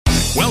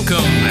Welcome,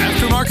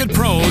 Aftermarket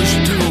Pros,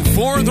 to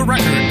For the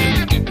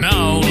Record.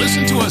 Now,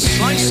 listen to a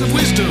slice of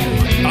wisdom,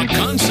 a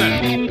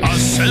concept, a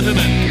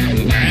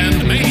sentiment,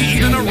 and maybe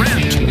even a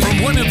rant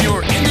from one of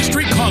your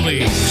industry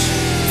colleagues.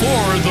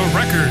 For the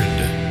Record.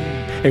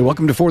 Hey,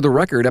 welcome to For the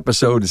Record,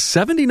 episode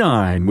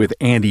 79 with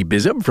Andy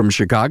Bizub from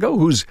Chicago,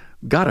 who's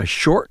got a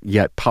short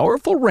yet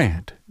powerful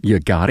rant you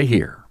gotta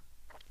hear.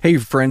 Hey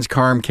friends,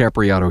 Carm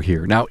Capriato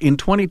here. Now, in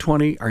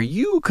 2020, are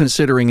you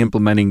considering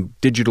implementing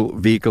digital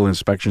vehicle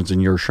inspections in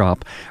your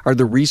shop? Are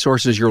the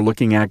resources you're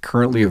looking at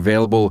currently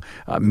available,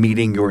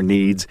 meeting your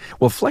needs?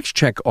 Well,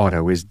 FlexCheck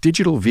Auto is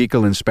digital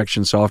vehicle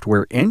inspection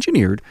software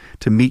engineered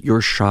to meet your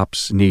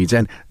shop's needs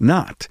and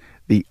not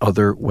the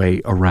other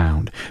way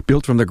around.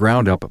 Built from the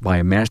ground up by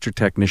a master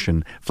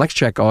technician,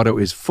 FlexCheck Auto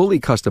is fully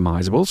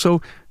customizable, so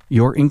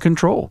you're in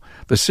control.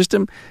 The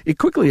system, it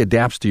quickly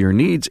adapts to your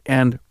needs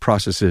and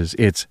processes.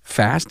 It's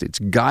fast, it's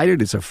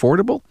guided, it's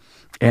affordable,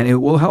 and it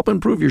will help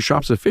improve your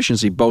shop's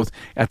efficiency both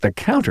at the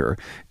counter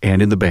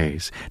and in the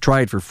bays.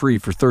 Try it for free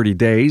for 30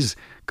 days.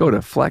 Go to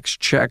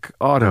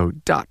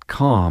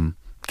flexcheckauto.com.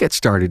 Get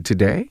started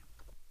today.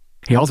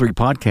 Hey, all three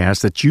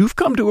podcasts that you've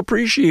come to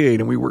appreciate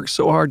and we work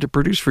so hard to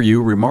produce for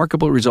you,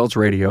 Remarkable Results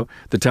Radio,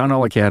 the Town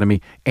Hall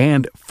Academy,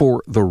 and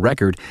For the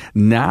Record,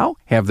 now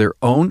have their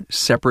own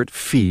separate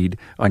feed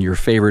on your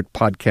favorite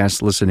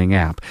podcast listening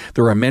app.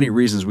 There are many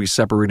reasons we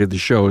separated the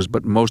shows,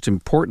 but most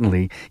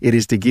importantly, it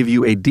is to give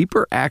you a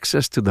deeper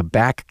access to the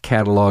back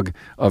catalog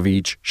of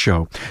each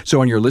show.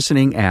 So on your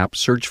listening app,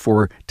 search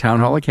for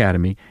Town Hall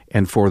Academy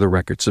and For the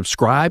Record.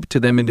 Subscribe to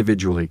them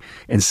individually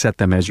and set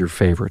them as your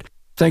favorite.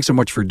 Thanks so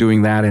much for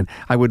doing that, and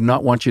I would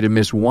not want you to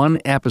miss one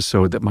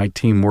episode that my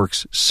team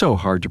works so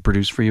hard to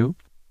produce for you.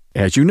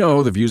 As you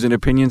know, the views and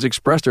opinions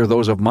expressed are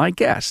those of my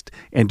guest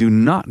and do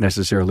not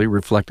necessarily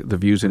reflect the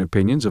views and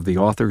opinions of the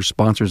authors,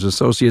 sponsors,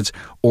 associates,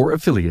 or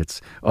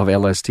affiliates of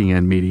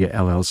LSTN Media,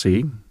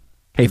 LLC.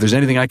 Hey, if there's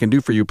anything I can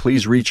do for you,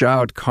 please reach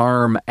out,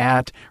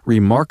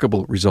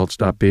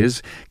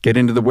 carm@remarkableresults.biz. Get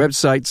into the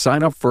website,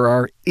 sign up for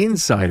our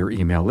insider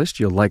email list.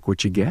 You'll like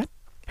what you get.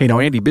 Hey, now,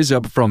 Andy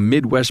Bizub from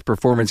Midwest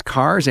Performance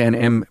Cars and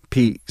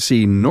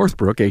MPC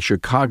Northbrook, a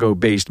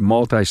Chicago-based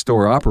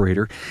multi-store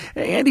operator.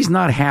 Andy's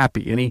not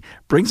happy, and he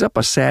brings up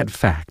a sad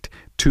fact.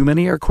 Too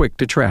many are quick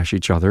to trash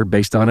each other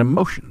based on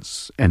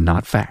emotions and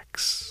not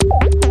facts.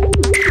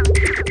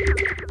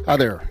 Hi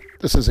there.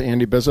 This is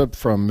Andy Bizub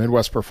from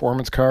Midwest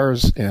Performance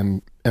Cars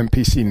and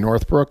MPC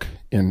Northbrook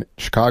in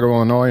Chicago,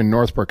 Illinois, and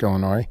Northbrook,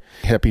 Illinois.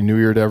 Happy New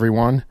Year to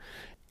everyone.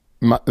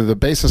 The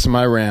basis of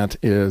my rant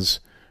is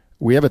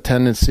we have a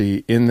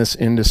tendency in this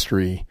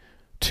industry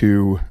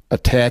to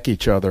attack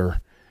each other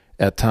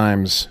at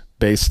times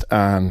based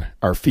on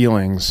our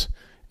feelings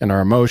and our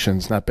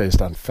emotions, not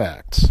based on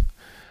facts.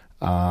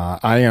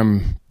 I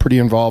am pretty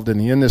involved in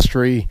the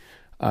industry.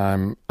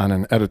 I'm on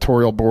an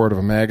editorial board of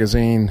a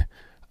magazine.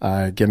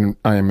 I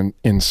am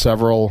in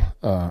several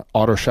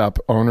auto shop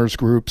owners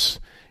groups,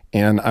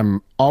 and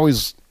I'm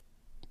always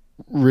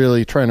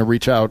really trying to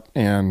reach out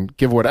and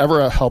give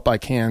whatever help I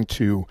can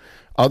to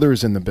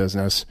others in the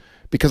business,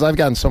 because I've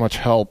gotten so much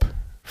help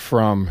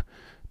from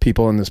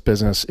people in this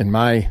business in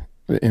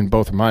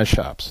both of my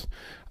shops.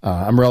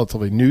 I'm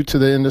relatively new to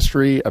the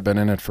industry. I've been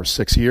in it for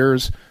 6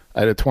 years.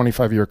 I had a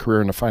 25-year career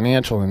in the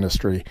financial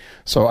industry,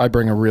 so I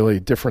bring a really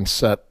different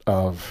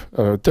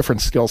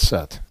skill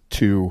set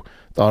to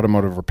the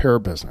automotive repair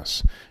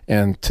business.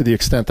 And to the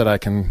extent that I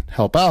can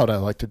help out, I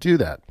like to do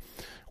that.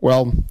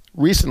 Well,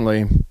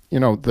 recently,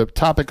 the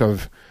topic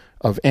of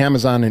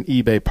Amazon and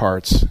eBay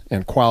parts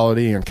and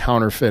quality and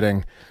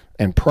counterfeiting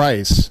and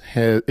price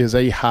is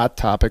a hot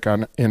topic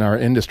in our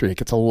industry. It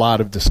gets a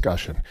lot of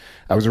discussion.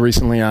 I was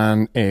recently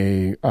on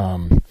a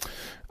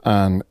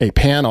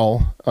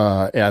panel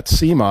at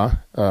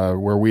SEMA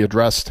where we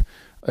addressed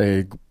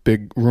a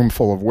big room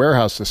full of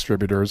warehouse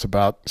distributors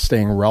about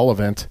staying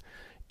relevant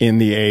in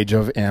the age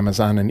of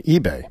Amazon and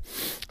eBay.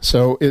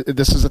 So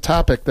this is a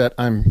topic that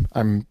I'm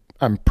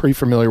pretty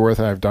familiar with,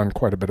 and I've done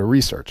quite a bit of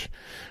research.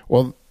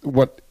 Well,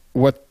 what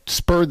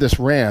spurred this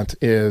rant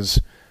is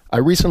I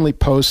recently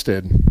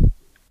posted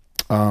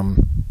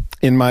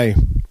in my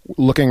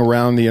looking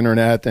around the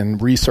internet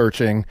and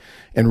researching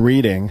and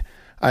reading,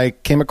 I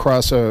came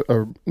across a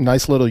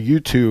nice little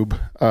YouTube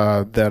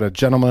that a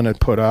gentleman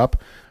had put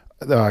up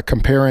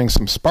comparing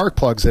some spark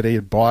plugs that he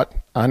had bought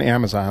on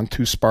Amazon,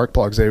 2 spark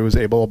plugs that he was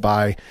able to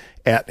buy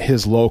at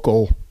his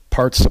local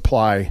parts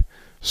supply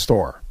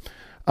store.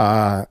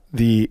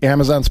 The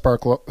Amazon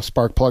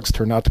spark plugs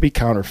turned out to be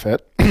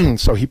counterfeit,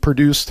 so he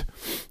produced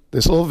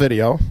this little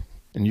video,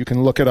 and you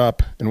can look it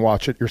up and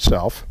watch it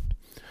yourself.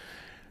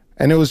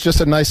 And it was just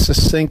a nice,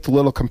 succinct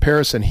little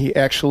comparison. He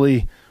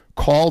actually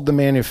called the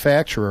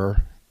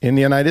manufacturer in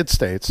the United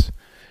States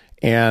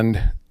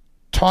and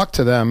talked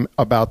to them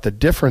about the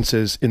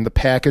differences in the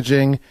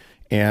packaging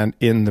and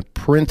in the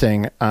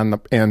printing and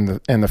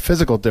the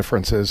physical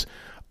differences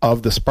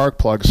of the spark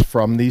plugs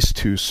from these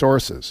 2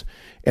 sources.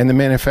 And the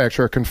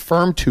manufacturer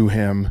confirmed to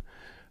him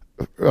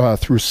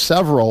through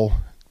several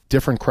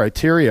different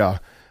criteria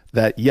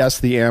that yes,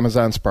 the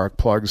Amazon spark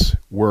plugs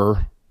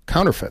were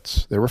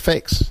counterfeits. They were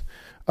fakes.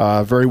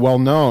 Very well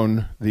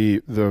known,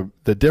 the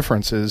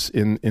differences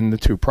in the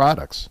two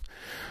products.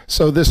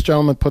 So this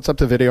gentleman puts up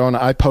the video, and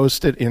I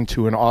post it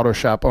into an auto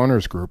shop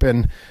owners group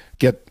and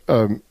get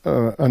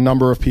a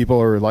number of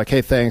people are like,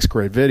 hey, thanks,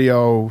 great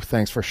video.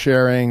 Thanks for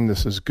sharing.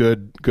 This is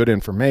good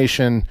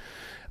information.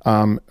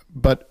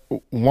 But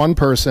one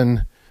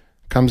person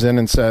comes in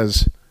and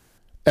says,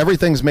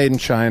 everything's made in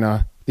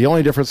China. The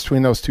only difference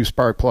between those two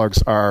spark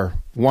plugs are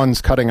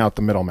one's cutting out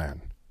the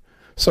middleman.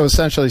 So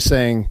essentially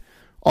saying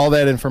all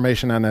that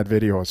information on that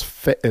video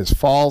is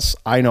false.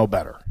 I know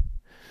better.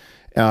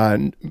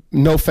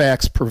 No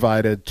facts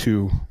provided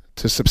to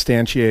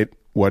substantiate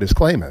what his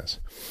claim is.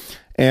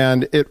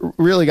 And it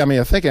really got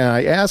me thinking.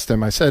 I asked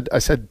him, I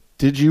said,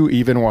 did you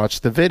even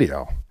watch the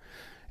video?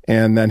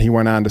 And then he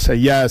went on to say,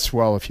 yes,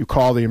 well, if you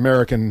call the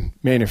American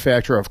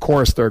manufacturer, of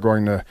course they're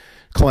going to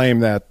claim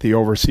that the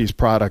overseas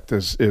product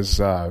is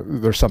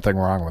there's something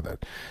wrong with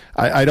it.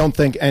 I don't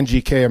think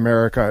NGK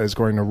America is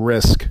going to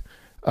risk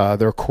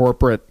their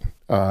corporate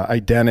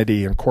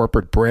identity and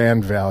corporate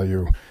brand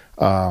value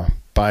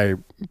by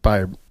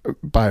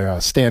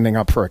standing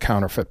up for a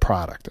counterfeit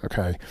product.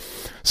 Okay,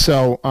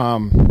 so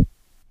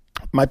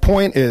my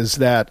point is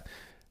that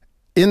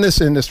in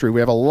this industry, we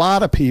have a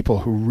lot of people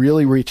who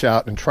really reach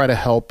out and try to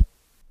help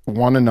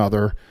one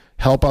another,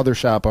 help other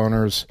shop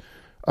owners,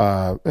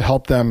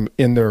 help them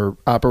in their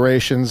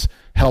operations,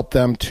 help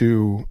them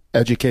to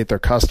educate their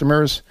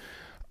customers.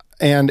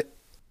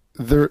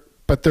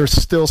 But there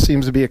still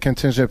seems to be a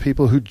contingent of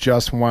people who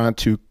just want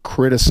to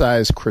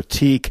criticize,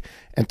 critique,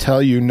 and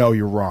tell you, no,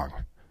 you're wrong.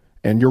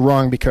 And you're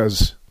wrong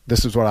because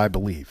this is what I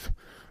believe.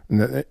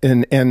 And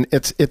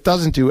it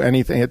doesn't do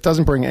anything. It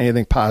doesn't bring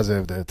anything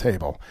positive to the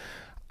table.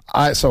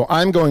 So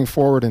I'm going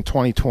forward in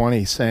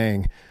 2020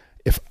 saying,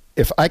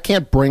 if I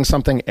can't bring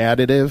something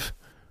additive,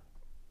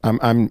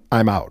 I'm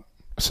out.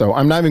 So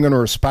I'm not even going to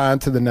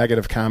respond to the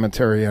negative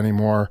commentary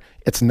anymore.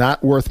 It's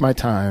not worth my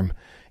time.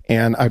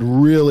 And I'd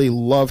really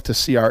love to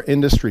see our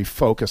industry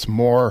focus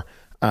more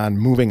on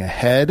moving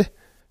ahead,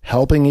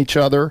 helping each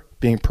other,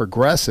 being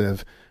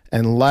progressive,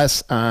 and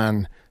less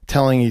on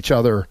telling each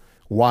other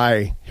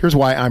here's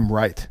why I'm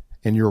right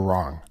and you're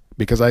wrong,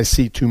 because I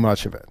see too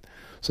much of it.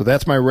 So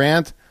that's my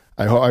rant.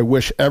 I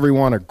wish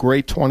everyone a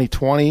great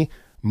 2020,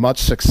 much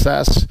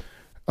success,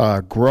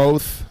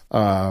 growth,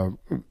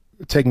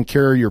 taking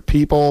care of your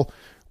people.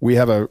 We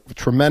have a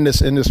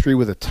tremendous industry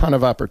with a ton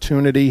of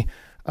opportunity.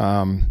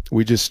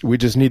 We just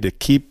need to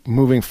keep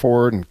moving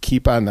forward and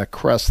keep on the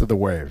crest of the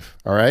wave.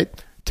 All right?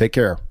 Take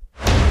care.